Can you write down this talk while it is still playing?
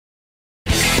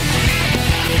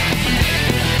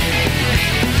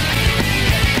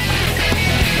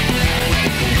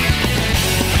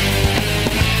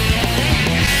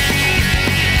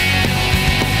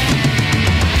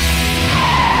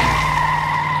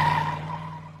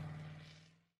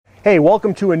Hey,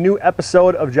 welcome to a new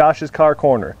episode of Josh's Car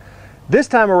Corner. This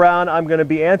time around, I'm going to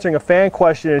be answering a fan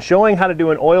question and showing how to do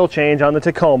an oil change on the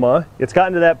Tacoma. It's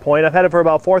gotten to that point. I've had it for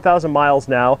about 4,000 miles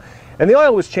now, and the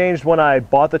oil was changed when I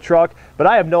bought the truck, but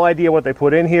I have no idea what they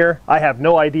put in here. I have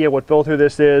no idea what filter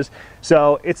this is,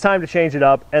 so it's time to change it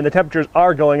up, and the temperatures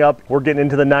are going up. We're getting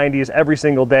into the 90s every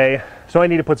single day, so I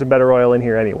need to put some better oil in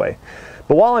here anyway.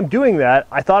 But while I'm doing that,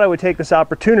 I thought I would take this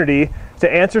opportunity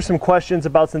to answer some questions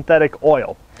about synthetic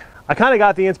oil. I kind of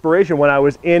got the inspiration when I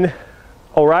was in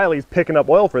O'Reilly's picking up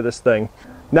oil for this thing.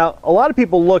 Now, a lot of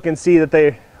people look and see that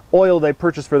the oil they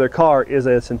purchase for their car is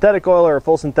a synthetic oil or a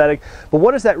full synthetic, but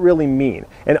what does that really mean?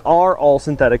 And are all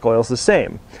synthetic oils the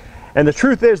same? And the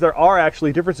truth is there are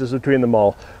actually differences between them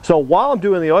all. So while I'm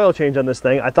doing the oil change on this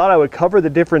thing, I thought I would cover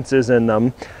the differences in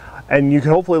them, and you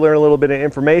can hopefully learn a little bit of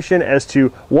information as to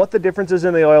what the differences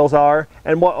in the oils are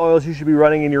and what oils you should be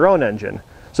running in your own engine.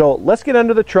 So let's get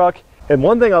under the truck. And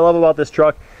one thing I love about this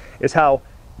truck is how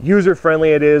user-friendly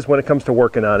it is when it comes to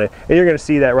working on it. And you're going to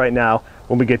see that right now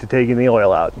when we get to taking the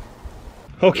oil out.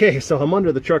 Okay, so I'm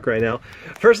under the truck right now.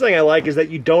 First thing I like is that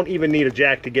you don't even need a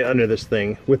jack to get under this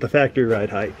thing with the factory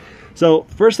ride height. So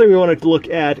first thing we want to look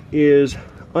at is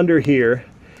under here.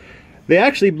 They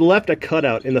actually left a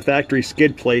cutout in the factory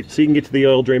skid plate so you can get to the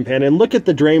oil drain pan, and look at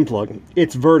the drain plug.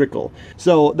 It's vertical.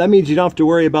 So that means you don't have to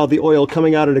worry about the oil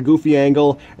coming out at a goofy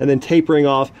angle and then tapering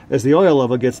off as the oil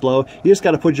level gets low. You just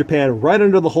got to put your pan right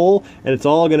under the hole and it's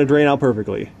all going to drain out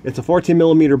perfectly. It's a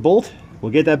 14mm bolt.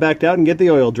 We'll get that backed out and get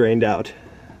the oil drained out.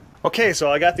 Okay,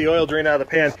 so I got the oil drained out of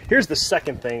the pan. Here's the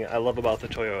second thing I love about the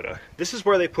Toyota. This is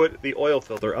where they put the oil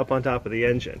filter up on top of the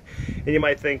engine. And you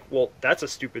might think, well, that's a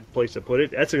stupid place to put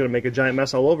it. That's going to make a giant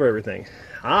mess all over everything.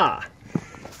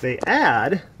 They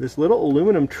add this little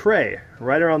aluminum tray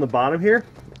right around the bottom here,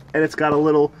 and it's got a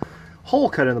little hole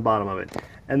cut in the bottom of it.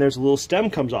 And there's a little stem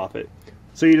comes off it.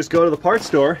 So you just go to the parts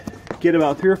store, get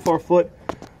about 3 or 4 foot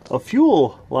of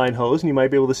fuel line hose, and you might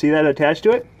be able to see that attached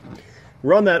to it.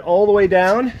 Run that all the way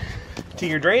down to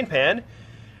your drain pan,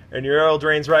 and your oil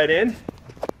drains right in.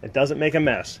 It doesn't make a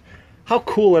mess. How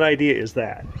cool an idea is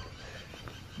that?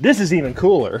 This is even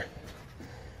cooler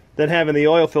than having the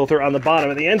oil filter on the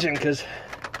bottom of the engine, because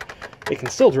it can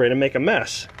still drain and make a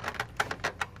mess.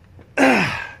 And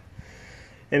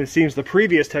it seems the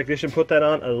previous technician put that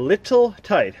on a little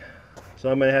tight,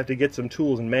 so I'm going to have to get some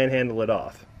tools and manhandle it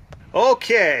off.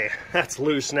 Okay, that's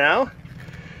loose now.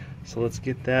 So let's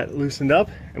get that loosened up,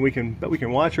 and we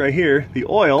can watch right here the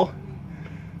oil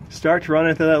start to run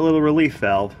into that little relief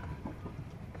valve.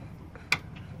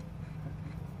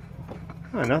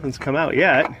 Oh, nothing's come out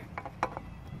yet.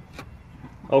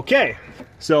 Okay,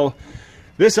 so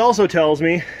this also tells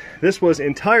me this was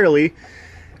entirely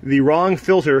the wrong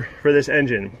filter for this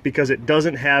engine because it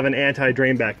doesn't have an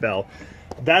anti-drain back valve.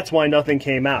 That's why nothing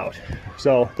came out.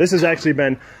 So this has actually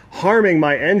been harming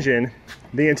my engine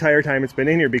the entire time it's been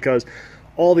in here, because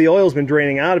all the oil's been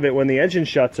draining out of it when the engine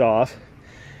shuts off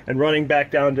and running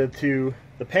back down to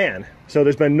the pan. So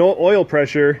there's been no oil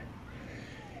pressure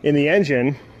in the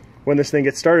engine when this thing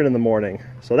gets started in the morning.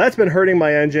 So that's been hurting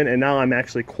my engine, and now I'm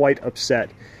actually quite upset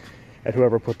at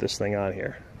whoever put this thing on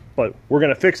here. But we're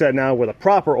going to fix that now with a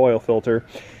proper oil filter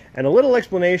and a little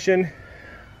explanation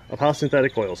of how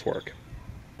synthetic oils work.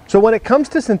 So when it comes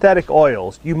to synthetic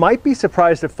oils, you might be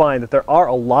surprised to find that there are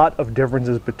a lot of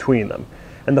differences between them.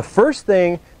 And the first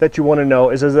thing that you want to know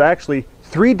is there's actually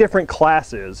 3 different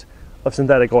classes of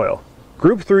synthetic oil.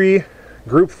 Group 3,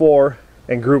 Group 4,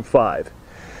 and Group 5.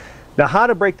 Now, how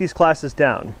to break these classes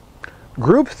down.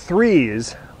 Group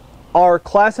 3s are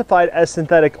classified as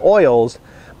synthetic oils,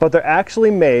 but they're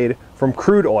actually made from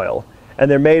crude oil. And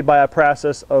they're made by a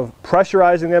process of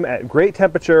pressurizing them at great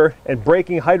temperature and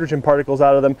breaking hydrogen particles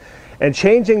out of them and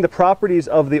changing the properties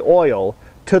of the oil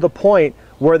to the point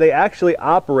where they actually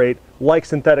operate like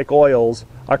synthetic oils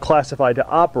are classified to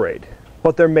operate.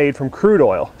 But they're made from crude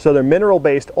oil, so they're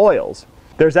mineral-based oils.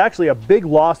 There's actually a big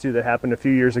lawsuit that happened a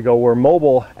few years ago where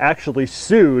Mobil actually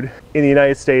sued in the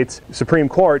United States Supreme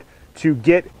Court to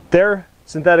get their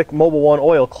synthetic Mobil 1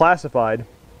 oil classified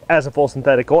as a full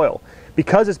synthetic oil.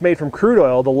 Because it's made from crude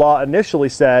oil, the law initially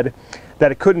said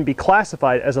that it couldn't be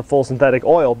classified as a full synthetic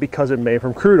oil because it's made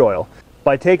from crude oil.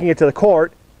 By taking it to the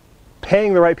court,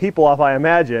 paying the right people off, I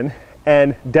imagine,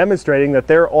 and demonstrating that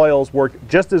their oils work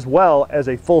just as well as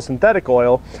a full synthetic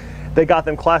oil, they got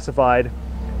them classified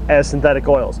as synthetic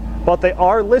oils. But they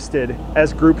are listed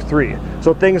as Group 3.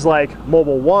 So things like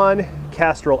Mobil 1,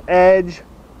 Castrol Edge,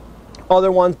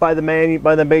 other ones by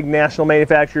the big national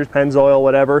manufacturers, Pennzoil,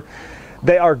 whatever,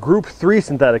 they are Group 3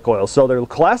 synthetic oils. So they're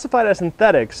classified as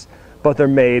synthetics, but they're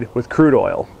made with crude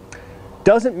oil.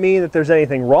 Doesn't mean that there's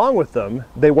anything wrong with them.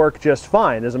 They work just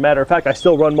fine. As a matter of fact, I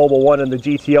still run Mobil 1 in the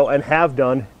GTO and have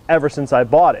done ever since I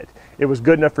bought it. It was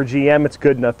good enough for GM, it's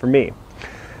good enough for me.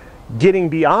 Getting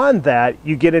beyond that,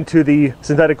 you get into the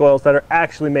synthetic oils that are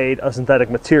actually made of synthetic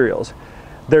materials.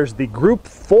 There's the Group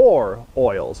 4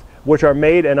 oils, which are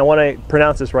made, and I want to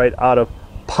pronounce this right, out of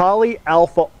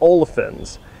polyalpha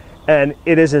olefins. And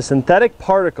it is a synthetic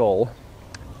particle,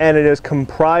 and it is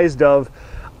comprised of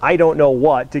I don't know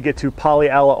what to get to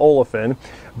polyalpha olefin,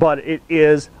 but it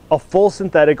is a full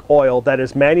synthetic oil that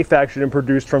is manufactured and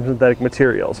produced from synthetic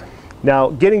materials.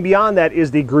 Now, getting beyond that is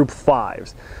the Group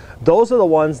 5s. Those are the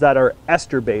ones that are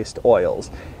ester-based oils.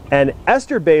 And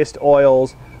ester-based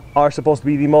oils are supposed to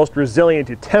be the most resilient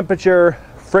to temperature,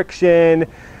 friction,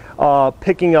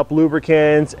 picking up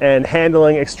lubricants, and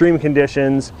handling extreme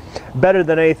conditions better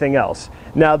than anything else.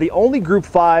 Now, the only Group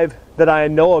 5 that I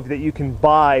know of that you can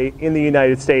buy in the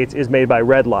United States is made by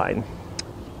Redline.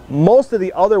 Most of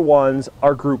the other ones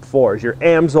are Group 4s, your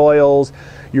AMSOILs,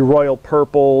 your Royal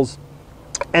Purples,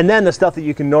 and then the stuff that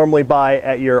you can normally buy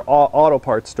at your auto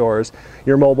parts stores,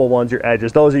 your Mobil 1s, your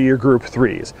Edges, those are your Group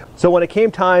 3s. So when it came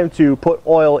time to put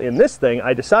oil in this thing,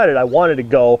 I decided I wanted to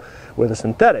go with a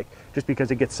synthetic, just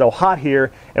because it gets so hot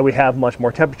here and we have much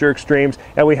more temperature extremes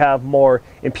and we have more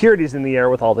impurities in the air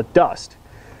with all the dust.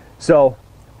 So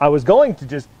I was going to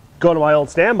just go to my old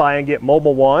standby and get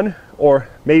Mobil 1 or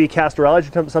maybe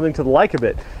Castrolage or something to the like of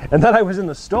it. And then I was in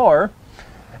the store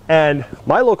and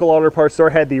my local auto parts store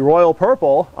had the Royal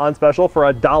Purple on special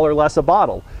for $1 less a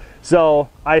bottle. So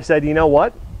I said, you know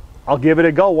what? I'll give it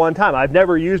a go one time. I've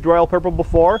never used Royal Purple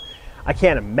before. I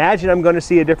can't imagine I'm going to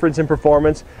see a difference in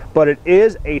performance, but it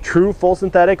is a true full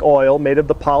synthetic oil made of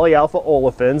the polyalpha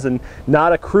olefins and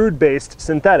not a crude-based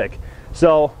synthetic.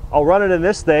 So I'll run it in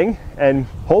this thing and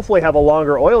hopefully have a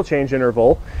longer oil change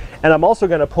interval. And I'm also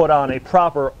going to put on a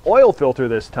proper oil filter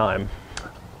this time.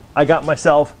 I got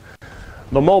myself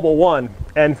the Mobil 1,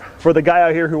 and for the guy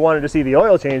out here who wanted to see the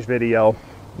oil change video,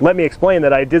 let me explain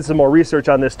that I did some more research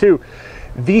on this too.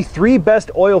 The 3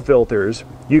 best oil filters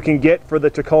you can get for the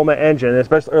Tacoma engine,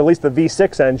 especially, or at least the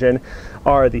V6 engine,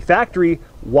 are the factory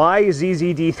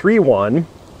YZZD31,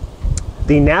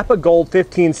 the Napa Gold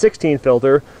 1516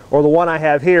 filter, or the one I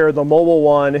have here, the Mobil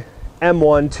 1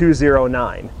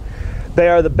 M1209. They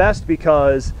are the best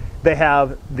because they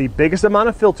have the biggest amount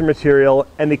of filter material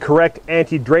and the correct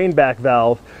anti-drain back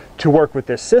valve to work with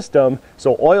this system,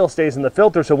 so oil stays in the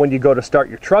filter, so when you go to start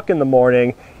your truck in the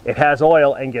morning, it has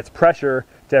oil and gets pressure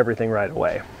to everything right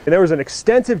away. And there was an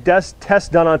extensive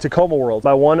test done on Tacoma World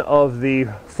by one of the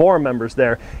forum members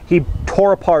there. He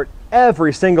tore apart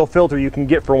every single filter you can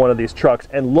get for one of these trucks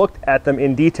and looked at them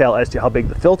in detail as to how big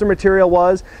the filter material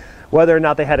was, whether or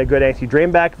not they had a good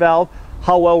anti-drain back valve,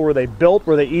 how well were they built,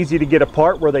 were they easy to get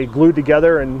apart, were they glued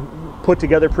together and put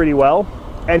together pretty well.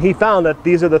 And he found that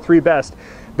these are the 3 best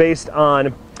based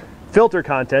on filter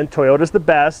content. Toyota's the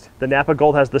best, the Napa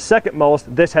Gold has the 2nd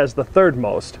most, this has the 3rd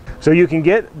most. So you can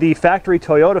get the factory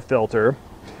Toyota filter.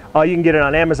 You can get it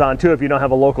on Amazon too if you don't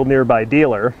have a local nearby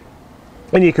dealer.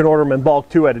 And you can order them in bulk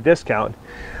too at a discount.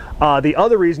 The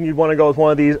other reason you'd want to go with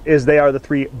one of these is they are the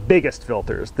 3 biggest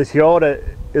filters. The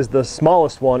Toyota is the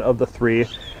smallest one of the 3,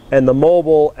 and the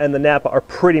Mobil and the Napa are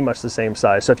pretty much the same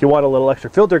size. So if you want a little extra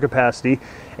filter capacity,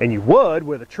 and you would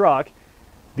with a truck,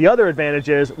 the other advantage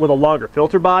is with a longer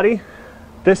filter body,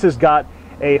 this has got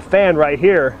a fan right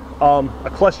here,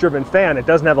 a clutch-driven fan. It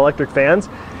doesn't have electric fans,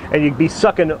 and you'd be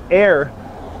sucking air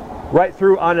right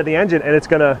through onto the engine, and it's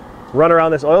going to run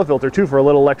around this oil filter too for a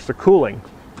little extra cooling.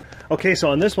 Okay, so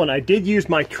on this one, I did use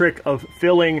my trick of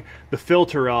filling the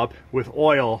filter up with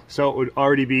oil so it would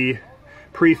already be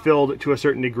pre-filled to a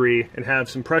certain degree and have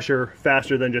some pressure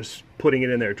faster than just putting it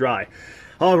in there dry.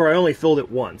 However, I only filled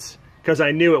it once because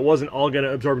I knew it wasn't all going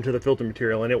to absorb into the filter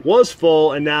material, and it was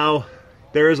full, and now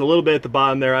there is a little bit at the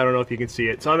bottom there. I don't know if you can see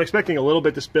it. So I'm expecting a little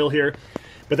bit to spill here,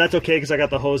 but that's okay because I got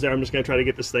the hose there. I'm just going to try to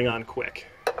get this thing on quick.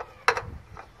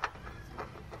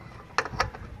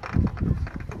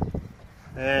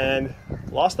 And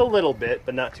lost a little bit,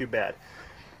 but not too bad.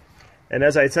 And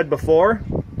as I said before,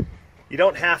 you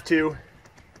don't have to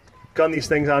gun these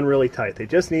things on really tight. They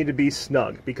just need to be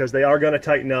snug because they are going to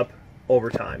tighten up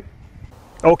over time.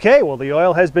 Okay, well, the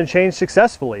oil has been changed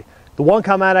successfully. The one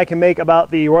comment I can make about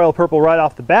the Royal Purple right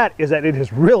off the bat is that it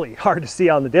is really hard to see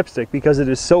on the dipstick because it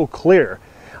is so clear.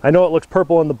 I know it looks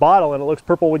purple in the bottle and it looks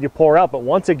purple when you pour out, but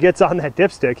once it gets on that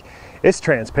dipstick, it's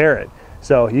transparent.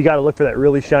 So you got to look for that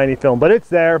really shiny film, but it's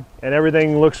there and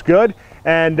everything looks good.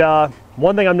 And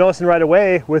one thing I'm noticing right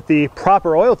away with the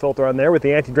proper oil filter on there with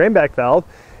the anti-drain back valve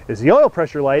is the oil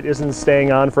pressure light isn't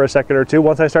staying on for a second or two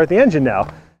once I start the engine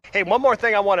now. Hey, one more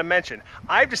thing I want to mention.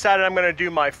 I've decided I'm going to do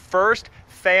my first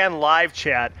fan live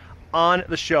chat on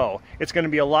the show. It's going to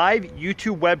be a live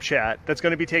YouTube web chat that's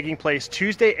going to be taking place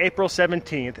Tuesday, April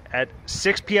 17th at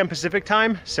 6 p.m. Pacific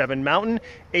time, 7 Mountain,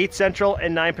 8 Central,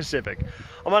 and 9 Pacific.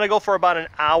 I'm going to go for about an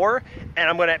hour, and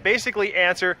I'm going to basically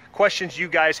answer questions you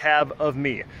guys have of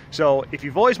me. So if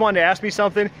you've always wanted to ask me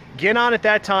something, get on at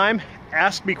that time,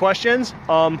 ask me questions.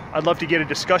 I'd love to get a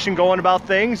discussion going about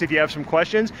things if you have some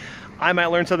questions. I might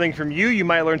learn something from you, you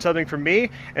might learn something from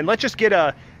me, and let's just get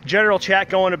a general chat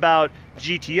going about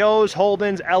GTOs,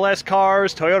 Holdens, LS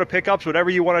cars, Toyota pickups,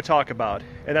 whatever you want to talk about.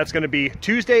 And that's going to be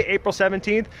Tuesday, April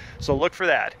 17th, so look for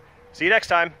that. See you next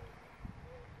time.